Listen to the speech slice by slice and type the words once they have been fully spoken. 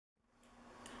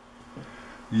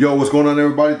Yo, what's going on,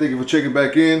 everybody? Thank you for checking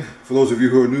back in. For those of you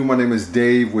who are new, my name is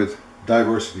Dave with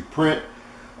Diversity Print.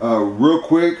 Real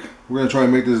quick, we're going to try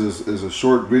and make this as a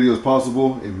short video as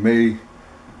possible. It may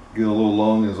get a little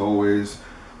long as always,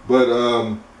 but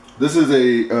this is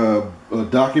a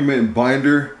document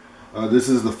binder. This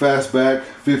is the Fastback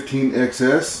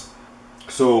 15XS.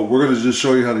 So we're going to just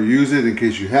show you how to use it in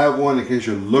case you have one, in case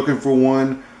you're looking for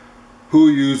one. Who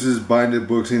uses binded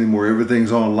books anymore?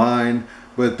 Everything's online,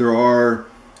 but there are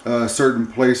certain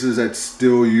places that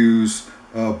still use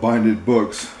binded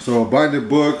books. So a binded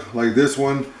book like this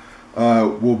one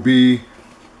will be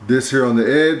this here on the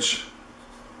edge.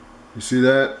 You see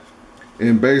that?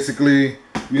 And basically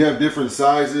you have different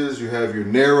sizes. You have your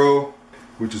narrow,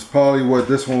 which is probably what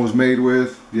this one was made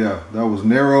with. Yeah, that was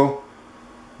narrow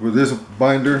with this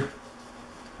binder.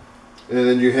 And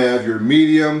then you have your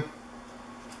medium,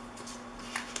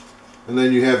 and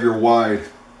then you have your wide.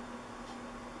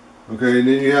 Okay, and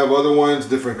then you have other ones,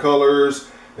 different colors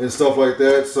and stuff like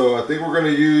that. So I think we're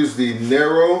going to use the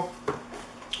narrow,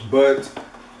 but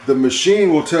the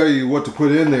machine will tell you what to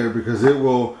put in there because it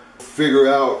will figure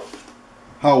out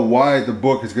how wide the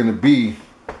book is going to be,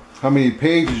 how many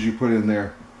pages you put in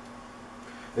there.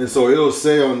 And so it'll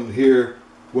say on here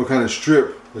what kind of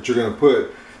strip that you're going to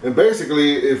put. And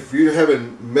basically, if you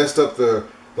haven't messed up the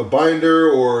binder,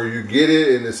 or you get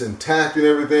it and it's intact and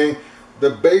everything, the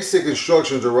basic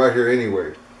instructions are right here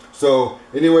anyway. So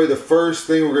anyway, the first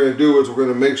thing we're going to do is we're going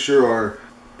to make sure our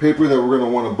paper that we're going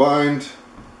to want to bind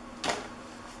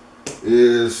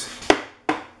is,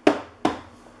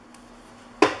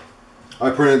 I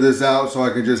printed this out so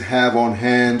I can just have on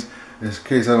hand in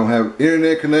case I don't have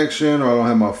internet connection or I don't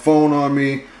have my phone on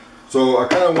me. So I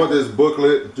kind of want this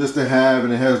booklet just to have,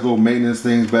 and it has little maintenance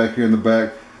things back here in the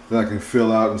back that I can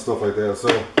fill out and stuff like that.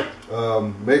 So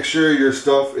make sure your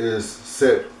stuff is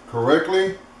set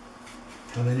correctly,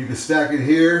 and then you can stack it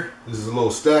here. This is a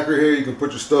little stacker here. You can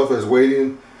put your stuff as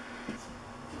weighting.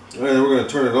 And then we're going to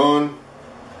turn it on.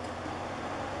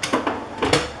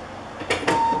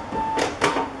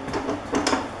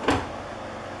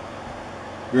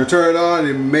 You're going to turn it on.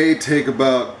 It may take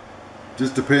about,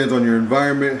 just depends on your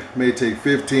environment, it may take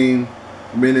 15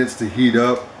 minutes to heat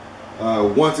up.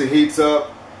 Once it heats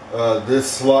up,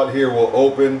 this slot here will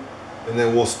open, and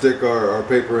then we'll stick our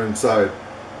paper inside.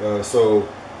 So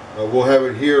we'll have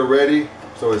it here ready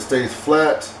so it stays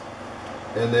flat,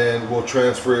 and then we'll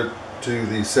transfer it to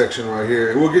the section right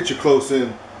here, and we'll get you close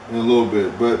in a little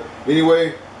bit. But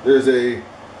anyway, there's a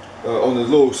on the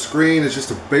little screen, it's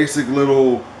just a basic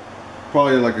little,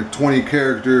 probably like a 20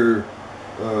 character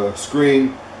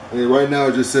screen, and right now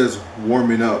it just says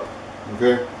warming up.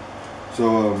 Okay,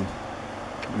 so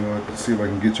you know, I can see if I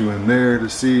can get you in there to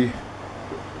see.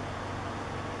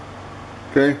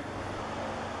 Okay.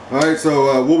 Alright,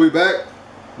 so we'll be back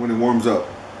when it warms up.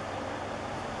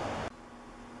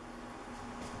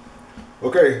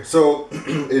 Okay, so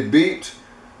it beeped.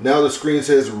 Now the screen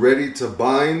says ready to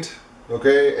bind.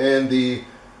 Okay, and the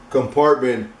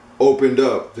compartment opened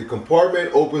up. The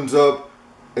compartment opens up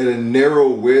at a narrow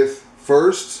width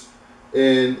first,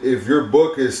 and if your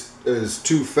book is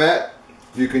too fat,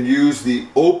 you can use the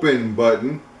open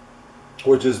button,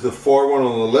 which is the far one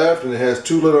on the left, and it has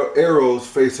two little arrows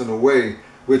facing away,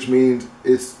 which means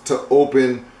it's to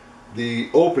open the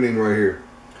opening right here.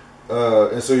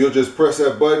 And so you'll just press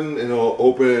that button and it'll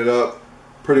open it up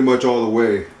pretty much all the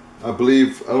way. I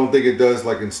don't think it does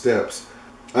like in steps.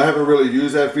 I haven't really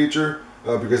used that feature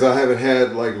because I haven't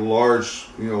had like large,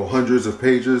 hundreds of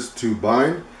pages to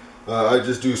bind. I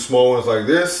just do small ones like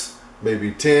this,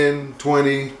 maybe 10,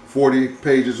 20, 40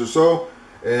 pages or so,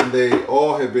 and they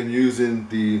all have been using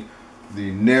the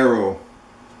narrow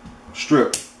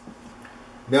strip.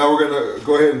 Now we're going to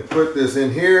go ahead and put this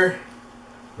in here,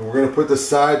 and we're going to put the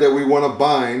side that we want to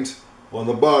bind on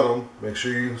the bottom. Make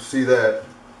sure you see that.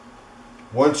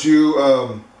 Once you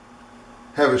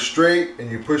have it straight and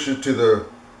you push it to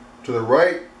the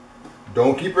right,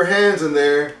 don't keep your hands in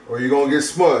there or you're going to get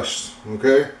smushed.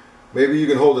 Okay, maybe you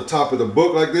can hold the top of the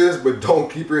book like this, but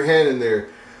don't keep your hand in there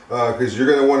because you're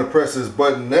going to want to press this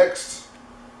button next.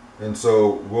 And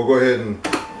so we'll go ahead and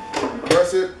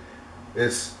press it.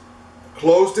 It's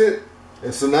closed it,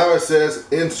 and so now it says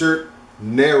insert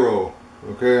narrow.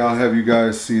 Okay, I'll have you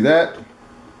guys see that.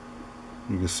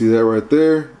 You can see that right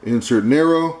there, insert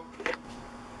narrow.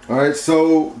 Alright,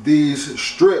 so these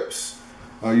strips,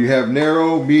 you have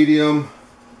narrow, medium,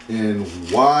 and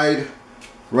wide.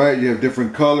 Right, you have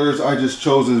different colors. I just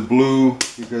chose this blue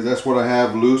because that's what I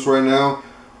have loose right now.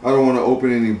 I don't want to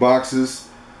open any boxes.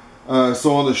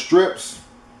 So on the strips,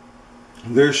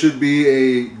 there should be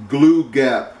a glue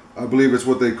gap. I believe it's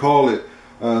what they call it.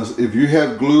 If you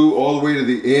have glue all the way to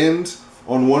the end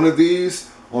on one of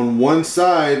these, on one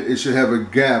side it should have a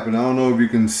gap, and I don't know if you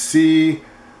can see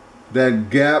that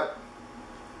gap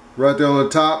right there on the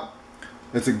top.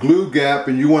 It's a glue gap,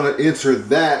 and you want to insert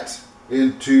that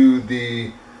into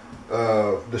the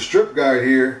strip guide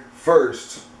here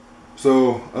first.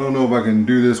 So I don't know if I can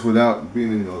do this without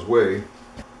being in his way.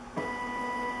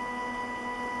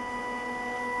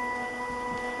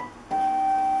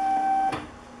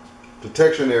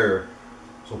 Detection error.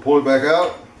 So pull it back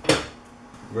out.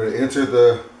 We're going to insert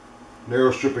the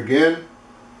narrow strip again.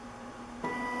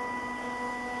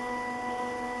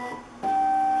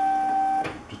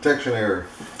 Detection error.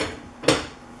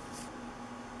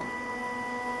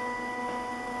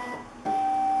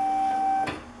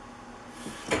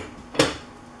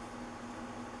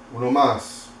 Uno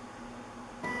más.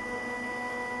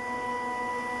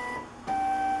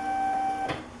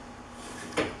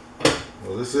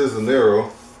 Well, this is the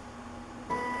narrow.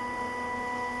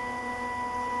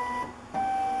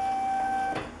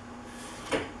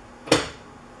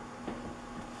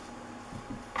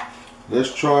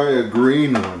 Let's try a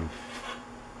green one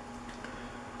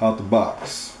out the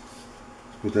box.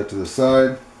 Put that to the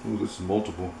side. Ooh, this is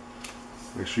multiple.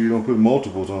 Make sure you don't put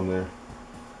multiples on there.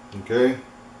 Okay,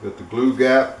 got the glue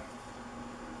gap.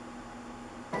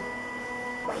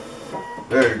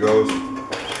 There it goes.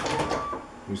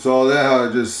 You saw that, how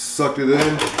I just sucked it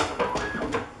in?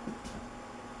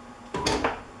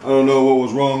 I don't know what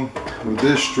was wrong with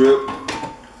this strip.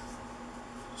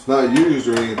 It's not used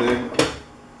or anything.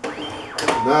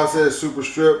 Now it says super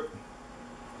strip.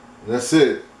 That's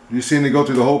it. You seen it go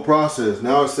through the whole process.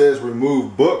 Now it says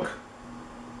remove book.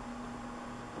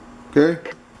 Okay.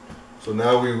 So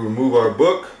now we remove our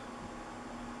book.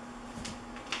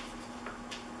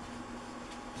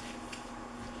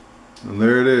 And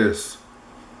there it is.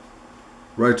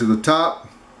 Right to the top.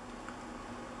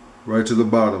 Right to the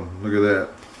bottom. Look at that.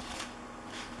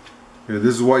 Okay,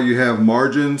 this is why you have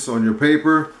margins on your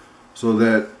paper, so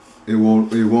that it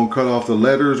won't cut off the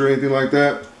letters or anything like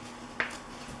that.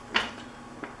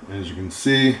 As you can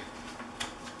see,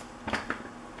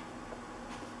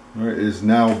 all right, it's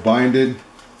now binded.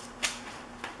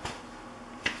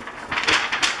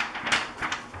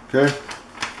 Okay,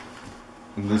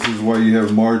 and this is why you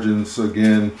have margins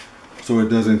again, so it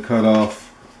doesn't cut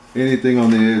off anything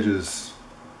on the edges.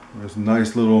 There's a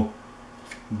nice little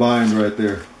bind right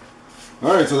there.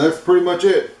 All right, so that's pretty much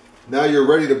it. Now you're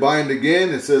ready to bind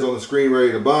again. It says on the screen,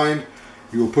 ready to bind.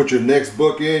 You will put your next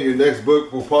book in. Your next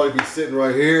book will probably be sitting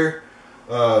right here.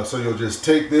 So you'll just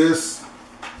take this,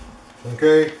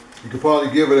 okay? You could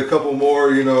probably give it a couple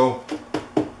more, you know,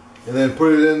 and then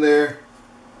put it in there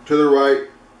to the right,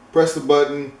 press the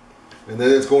button, and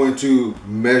then it's going to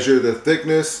measure the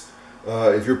thickness.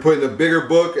 If you're putting a bigger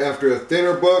book after a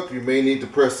thinner book, you may need to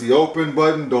press the open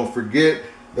button. Don't forget,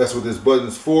 that's what this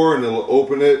button's for, and it'll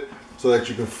open it so that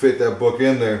you can fit that book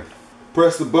in there.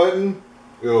 Press the button,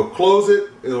 it'll close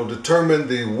it, it'll determine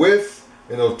the width,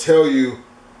 and it'll tell you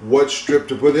what strip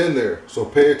to put in there. So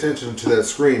pay attention to that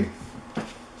screen.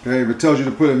 Okay, if it tells you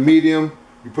to put a medium,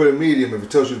 you put a medium. If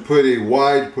it tells you to put a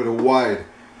wide, you put a wide.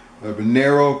 If a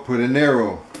narrow, put a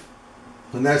narrow.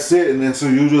 And that's it. And then so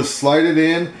you just slide it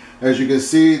in. As you can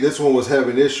see, this one was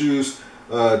having issues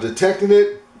detecting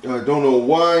it. I don't know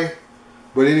why,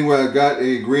 but anyway, I got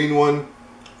a green one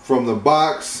from the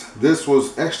box. This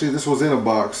was in a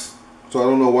box, so I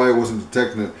don't know why it wasn't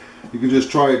detecting it. You can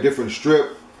just try a different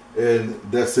strip, and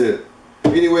that's it.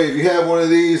 Anyway, if you have one of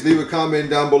these, leave a comment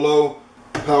down below.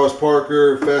 Powis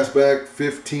Fastback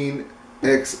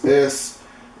 15XS,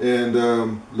 and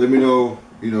let me know,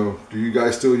 you know, do you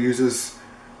guys still use this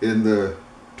in the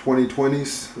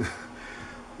 2020s?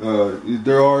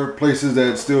 There are places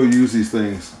that still use these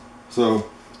things, so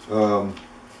I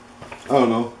don't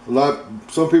know.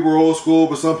 Some people are old school,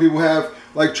 but some people have,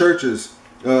 like churches,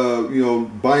 you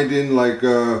know, binding like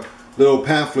little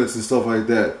pamphlets and stuff like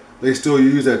that. They still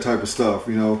use that type of stuff,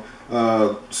 you know.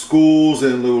 Schools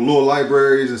and little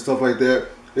libraries and stuff like that,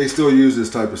 they still use this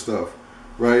type of stuff,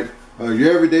 right?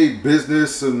 Your everyday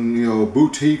business and, you know,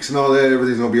 boutiques and all that,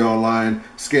 everything's gonna be online.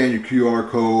 Scan your QR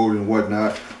code and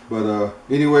whatnot. But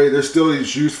anyway, there's still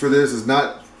use for this. It's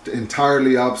not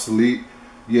entirely obsolete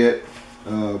yet,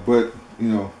 but you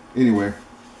know, anyway.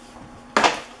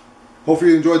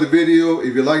 Hopefully you enjoyed the video.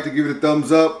 If you'd like to give it a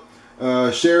thumbs up,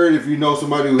 share it if you know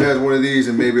somebody who has one of these,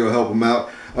 and maybe it'll help them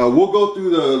out. We'll go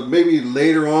through maybe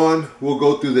later on, we'll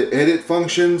go through the edit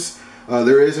functions.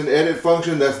 There is an edit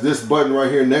function, that's this button right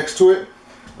here next to it.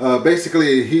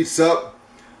 Basically it heats up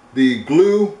the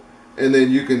glue, and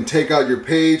then you can take out your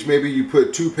page. Maybe you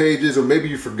put 2 pages, or maybe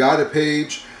you forgot a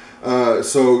page.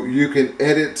 So you can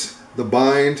edit the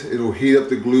bind. It'll heat up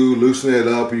the glue, loosen it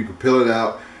up, and you can peel it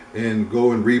out and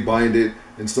go and rebind it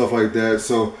and stuff like that.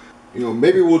 So, you know,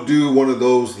 maybe we'll do one of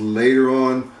those later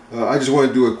on. I just want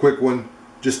to do a quick one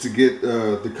just to get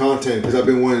the content, because I've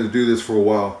been wanting to do this for a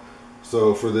while.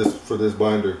 So for this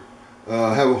binder,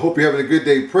 hope you're having a good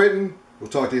day printing. We'll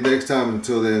talk to you next time.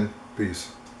 Until then,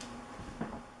 peace.